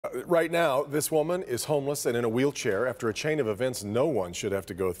Right now, this woman is homeless and in a wheelchair after a chain of events no one should have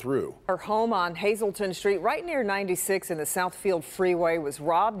to go through. Her home on Hazelton Street, right near 96 in the Southfield Freeway, was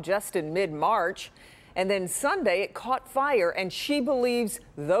robbed just in mid-March. And then Sunday, it caught fire, and she believes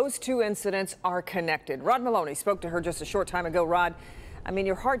those two incidents are connected. Rod Maloney spoke to her just a short time ago. Rod, I mean,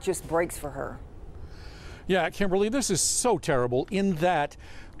 your heart just breaks for her. Yeah, Kimberly, this is so terrible in that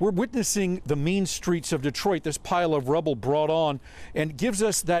we're witnessing the mean streets of Detroit, this pile of rubble brought on, and gives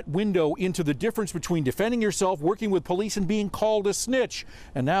us that window into the difference between defending yourself, working with police, and being called a snitch.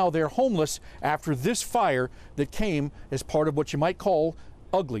 And now they're homeless after this fire that came as part of what you might call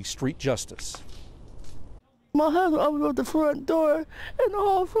ugly street justice. My husband opened up the front door and the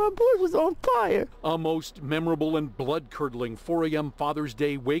whole front porch was on fire. A most memorable and blood-curdling 4 a.m. Father's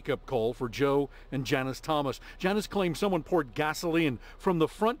Day wake-up call for Joe and Janice Thomas. Janice claims someone poured gasoline from the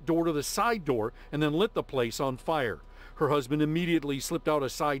front door to the side door and then lit the place on fire. Her husband immediately slipped out a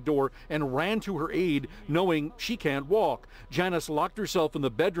side door and ran to her aid, knowing she can't walk. Janice locked herself in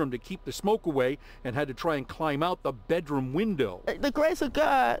the bedroom to keep the smoke away and had to try and climb out the bedroom window. The grace of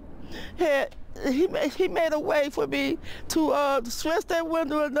God, he made a way for me to stretch that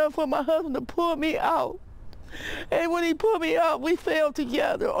window enough for my husband to pull me out. And when he pulled me out, we fell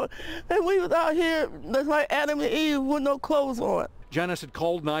together. And we was out here just like Adam and Eve with no clothes on. Janice had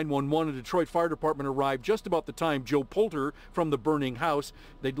called 911. The Detroit Fire Department arrived just about the time Joe pulled her from the burning house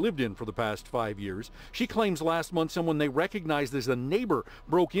they'd lived in for the past 5 years. She claims last month someone they recognized as a neighbor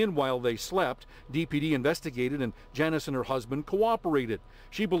broke in while they slept. DPD investigated and Janice and her husband cooperated.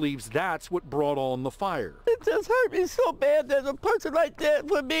 She believes that's what brought on the fire. It just hurt me so bad that a person like that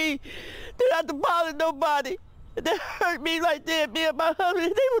for me didn't have to bother nobody. That hurt me like that, me and my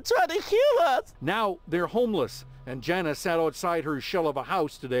husband. They were trying to kill us. Now they're homeless. And Janice sat outside her shell of a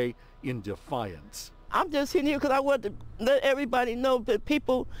house today in defiance. I'm just sitting here because I want to let everybody know that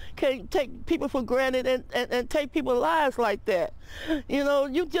people can't take people for granted and take people's lives like that. You know,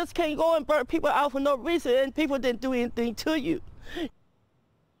 you just can't go and burn people out for no reason and people didn't do anything to you.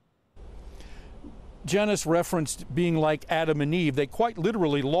 Janice referenced being like Adam and Eve. They quite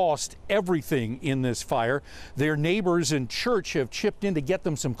literally lost everything in this fire. Their neighbors and church have chipped in to get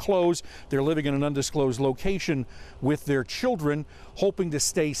them some clothes. They're living in an undisclosed location with their children, hoping to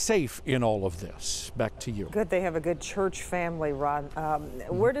stay safe in all of this. Back to you. Good, they have a good church family, Rod.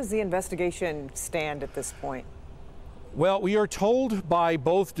 Where does the investigation stand at this point? Well, we are told by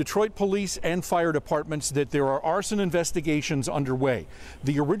both Detroit police and fire departments that there are arson investigations underway.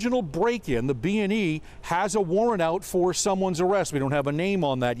 The original break-in, the B&E, has a warrant out for someone's arrest. We don't have a name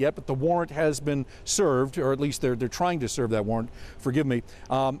on that yet, but the warrant has been served, or at least they're trying to serve that warrant. Forgive me.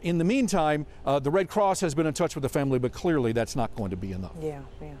 In the meantime, the Red Cross has been in touch with the family, but clearly that's not going to be enough. Yeah,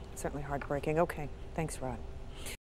 certainly heartbreaking. Okay, thanks, Rod.